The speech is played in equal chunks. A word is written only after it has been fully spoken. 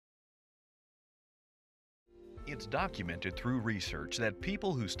It's documented through research that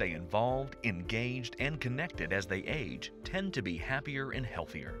people who stay involved, engaged, and connected as they age tend to be happier and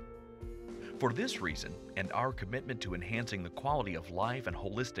healthier. For this reason, and our commitment to enhancing the quality of life and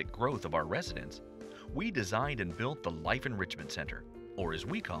holistic growth of our residents, we designed and built the Life Enrichment Center, or as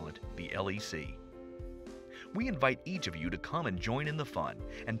we call it, the LEC. We invite each of you to come and join in the fun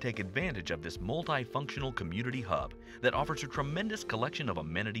and take advantage of this multifunctional community hub that offers a tremendous collection of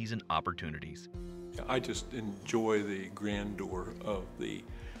amenities and opportunities. I just enjoy the grandeur of the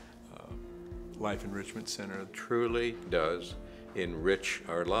Life Enrichment Center. It truly does enrich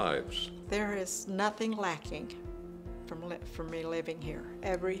our lives. There is nothing lacking from me living here.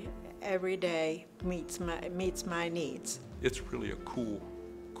 Every day meets my needs. It's really a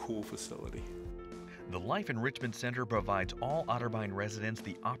cool facility. The Life Enrichment Center provides all Otterbein residents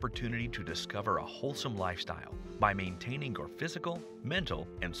the opportunity to discover a wholesome lifestyle by maintaining your physical, mental,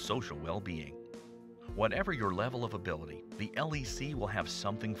 and social well-being. Whatever your level of ability, the LEC will have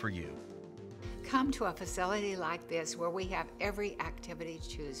something for you. Come to a facility like this where we have every activity to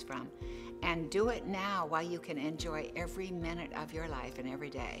choose from, and do it now while you can enjoy every minute of your life and every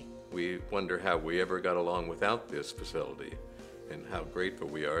day. We wonder how we ever got along without this facility, and how grateful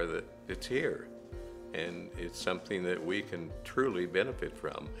we are that it's here. And it's something that we can truly benefit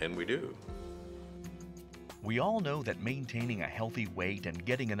from, and we do. We all know that maintaining a healthy weight and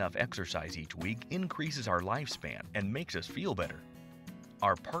getting enough exercise each week increases our lifespan and makes us feel better.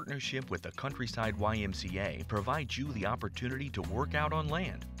 Our partnership with the Countryside YMCA provides you the opportunity to work out on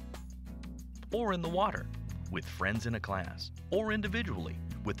land, or in the water, with friends in a class, or individually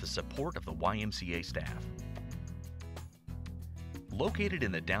with the support of the YMCA staff. Located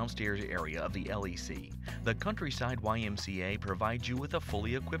in the downstairs area of the LEC, the Countryside YMCA provides you with a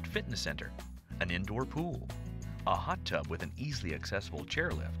fully equipped fitness center, an indoor pool, a hot tub with an easily accessible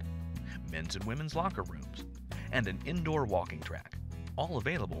chairlift, men's and women's locker rooms, and an indoor walking track, all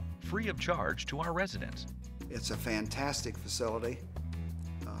available free of charge to our residents. It's a fantastic facility.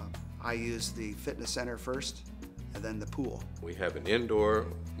 I use the fitness center first and then the pool. We have an indoor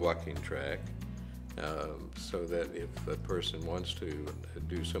walking track so that if a person wants to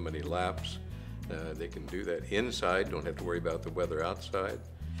do so many laps, they can do that inside, don't have to worry about the weather outside.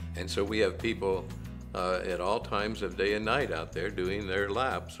 And so we have people at all times of day and night out there doing their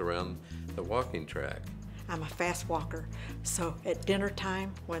laps around the walking track. I'm a fast walker, so at dinner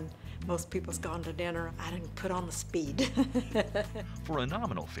time, when most people's gone to dinner, I didn't put on the speed. For a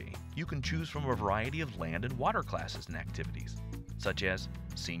nominal fee, you can choose from a variety of land and water classes and activities, such as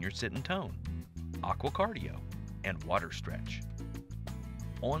senior sit and tone, aqua cardio, and water stretch.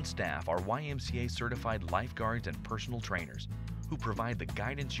 On staff are YMCA certified lifeguards and personal trainers who provide the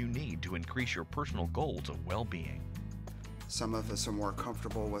guidance you need to increase your personal goals of well-being. Some of us are more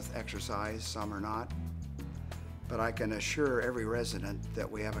comfortable with exercise, some are not. But I can assure every resident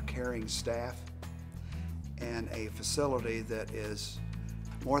that we have a caring staff and a facility that is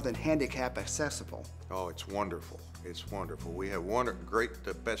more than handicap accessible. Oh, it's wonderful. It's wonderful. We have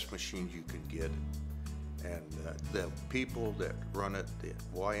the best machines you could get. And the people that run it, the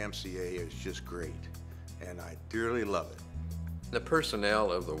YMCA, is just great. And I dearly love it. The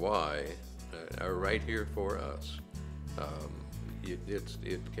personnel of the Y are right here for us.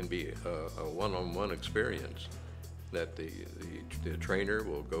 It can be a one-on-one experience that the trainer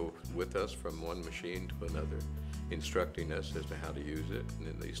will go with us from one machine to another, instructing us as to how to use it, and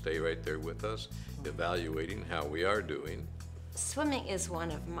then they stay right there with us, evaluating how we are doing. Swimming is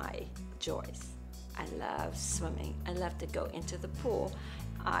one of my joys. I love swimming. I love to go into the pool.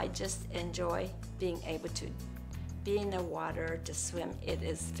 I just enjoy being able to be in the water, to swim. It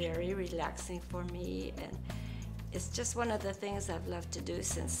is very relaxing for me, and it's just one of the things I've loved to do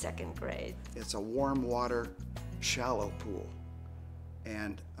since second grade. It's a warm water, shallow pool,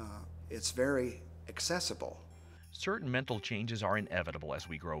 and it's very accessible. Certain mental changes are inevitable as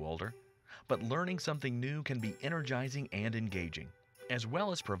we grow older, but learning something new can be energizing and engaging, as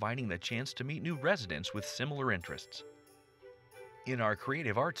well as providing the chance to meet new residents with similar interests. In our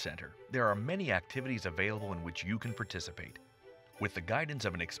Creative Arts Center, there are many activities available in which you can participate. With the guidance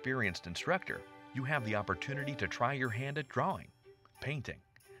of an experienced instructor, you have the opportunity to try your hand at drawing, painting,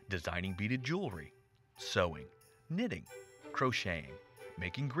 designing beaded jewelry, sewing, knitting, crocheting,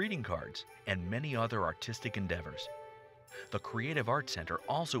 making greeting cards, and many other artistic endeavors. The Creative Arts Center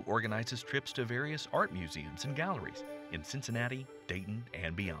also organizes trips to various art museums and galleries in Cincinnati, Dayton,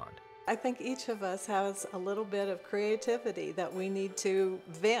 and beyond. I think each of us has a little bit of creativity that we need to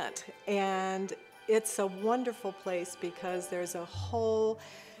vent, and it's a wonderful place because there's a whole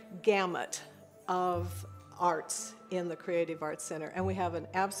gamut of arts in the Creative Arts Center, and we have an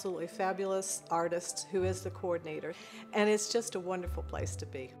absolutely fabulous artist who is the coordinator, and it's just a wonderful place to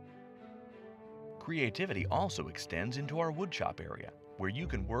be. Creativity also extends into our woodshop area, where you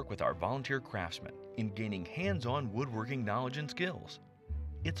can work with our volunteer craftsmen in gaining hands-on woodworking knowledge and skills.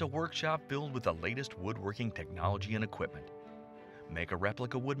 It's a workshop filled with the latest woodworking technology and equipment. Make a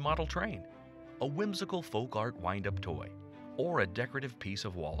replica wood model train, a whimsical folk art wind-up toy, or a decorative piece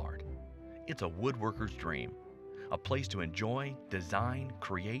of wall art. It's a woodworker's dream, a place to enjoy, design,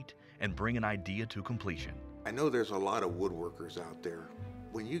 create, and bring an idea to completion. I know there's a lot of woodworkers out there.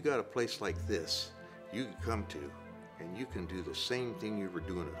 When you got a place like this, you can come to and you can do the same thing you were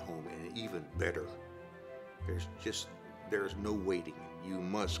doing at home and even better. There's no waiting. You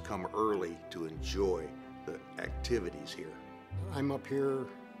must come early to enjoy the activities here. I'm up here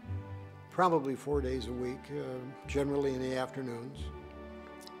probably 4 days a week, generally in the afternoons.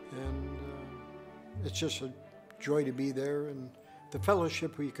 And it's just a joy to be there, and the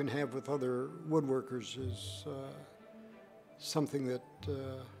fellowship we can have with other woodworkers is something that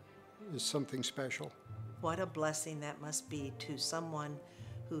is something special. What a blessing that must be to someone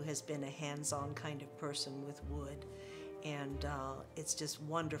who has been a hands-on kind of person with wood. And it's just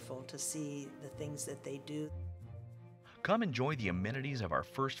wonderful to see the things that they do. Come enjoy the amenities of our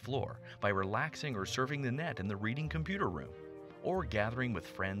first floor by relaxing or surfing the net in the reading computer room, or gathering with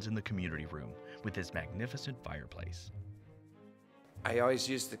friends in the community room with this magnificent fireplace. I always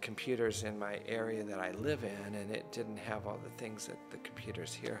used the computers in my area that I live in, and it didn't have all the things that the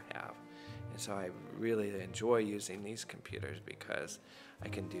computers here have. And so I really enjoy using these computers because I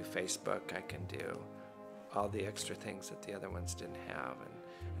can do Facebook, I can do all the extra things that the other ones didn't have,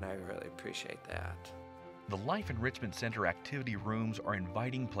 and I really appreciate that. The Life Enrichment Center activity rooms are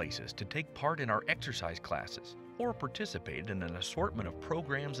inviting places to take part in our exercise classes or participate in an assortment of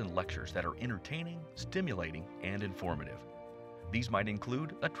programs and lectures that are entertaining, stimulating, and informative. These might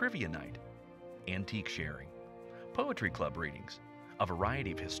include a trivia night, antique sharing, poetry club readings, a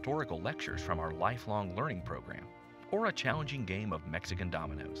variety of historical lectures from our lifelong learning program, or a challenging game of Mexican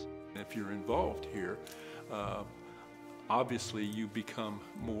dominoes. If you're involved here, obviously you become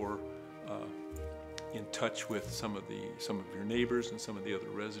more in touch with some of your neighbors and some of the other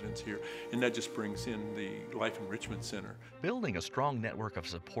residents here, and that just brings in the Life Enrichment Center. Building a strong network of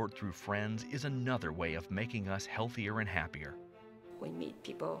support through friends is another way of making us healthier and happier. We meet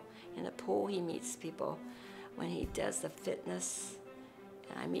people in the pool, he meets people when he does the fitness.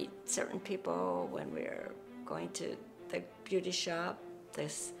 And I meet certain people when we're going to the beauty shop,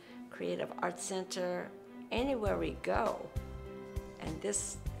 this Creative Arts Center, anywhere we go. And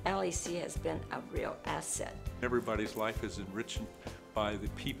this LEC has been a real asset. Everybody's life is enriched by the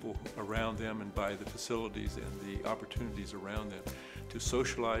people around them and by the facilities and the opportunities around them to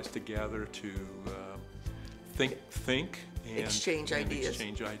socialize, to gather, to think and exchange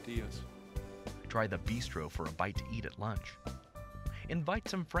ideas. Try the bistro for a bite to eat at lunch. Invite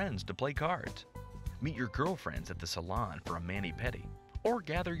some friends to play cards. Meet your girlfriends at the salon for a mani-pedi, or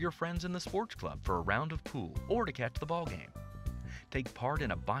gather your friends in the sports club for a round of pool or to catch the ball game. Take part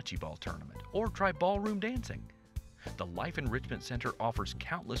in a bocce ball tournament or try ballroom dancing. The Life Enrichment Center offers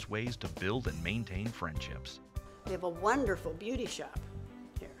countless ways to build and maintain friendships. We have a wonderful beauty shop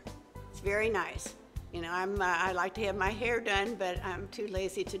here. It's very nice. You know, I like to have my hair done, but I'm too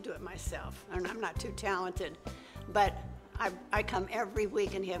lazy to do it myself, and I'm not too talented. But I come every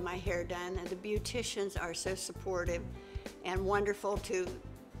week and have my hair done, and the beauticians are so supportive and wonderful to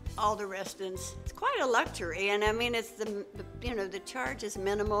all the residents. It's quite a luxury, and I mean, it's the charge is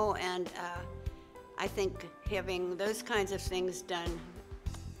minimal, and I think having those kinds of things done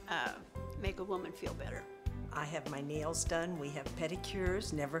make a woman feel better. I have my nails done. We have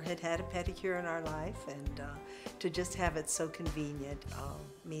pedicures. Never had a pedicure in our life, and to just have it so convenient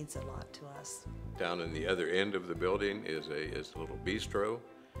means a lot to us. Down in the other end of the building is a little bistro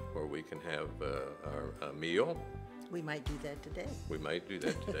where we can have our meal. We might do that today. We might do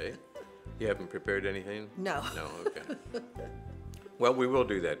that today. You haven't prepared anything? No. No, okay. Well, we will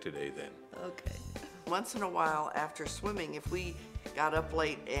do that today then. Okay. Once in a while after swimming, if we got up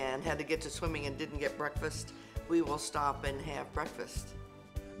late and had to get to swimming and didn't get breakfast, we will stop and have breakfast.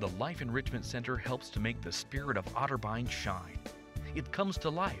 The Life Enrichment Center helps to make the spirit of Otterbein shine. It comes to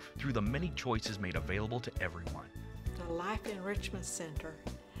life through the many choices made available to everyone. The Life Enrichment Center,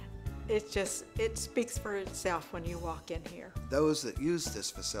 it speaks for itself when you walk in here. Those that use this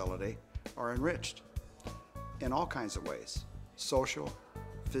facility are enriched in all kinds of ways: social,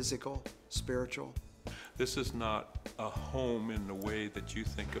 physical, spiritual. This is not a home in the way that you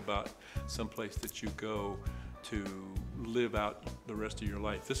think about someplace that you go to live out the rest of your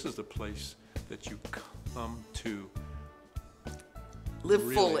life. This is the place that you to live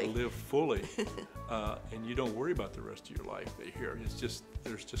really fully. live fully, and you don't worry about the rest of your life here. It's just,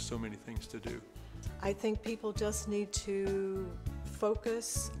 there's just so many things to do. I think people just need to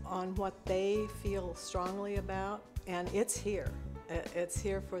focus on what they feel strongly about, and it's here. It's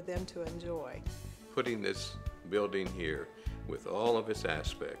here for them to enjoy. Putting this building here with all of its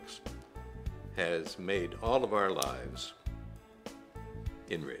aspects has made all of our lives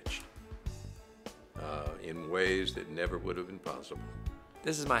enriched in ways that never would have been possible.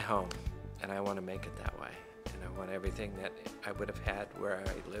 This is my home, and I want to make it that way. And I want everything that I would have had where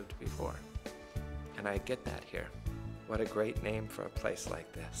I lived before. And I get that here. What a great name for a place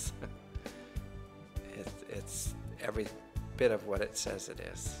like this. It's every bit of what it says it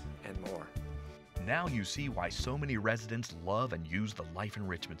is, and more. Now you see why so many residents love and use the Life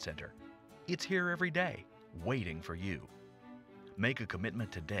Enrichment Center. It's here every day, waiting for you. Make a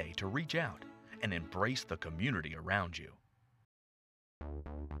commitment today to reach out and embrace the community around you.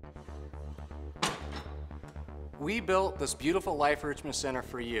 We built this beautiful Life Enrichment Center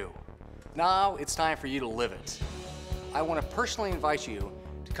for you. Now it's time for you to live it. I want to personally invite you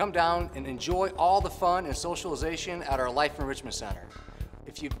to come down and enjoy all the fun and socialization at our Life Enrichment Center.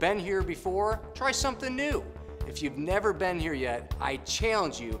 If you've been here before, try something new. If you've never been here yet, I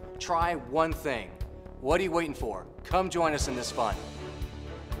challenge you, try one thing. What are you waiting for? Come join us in this fun.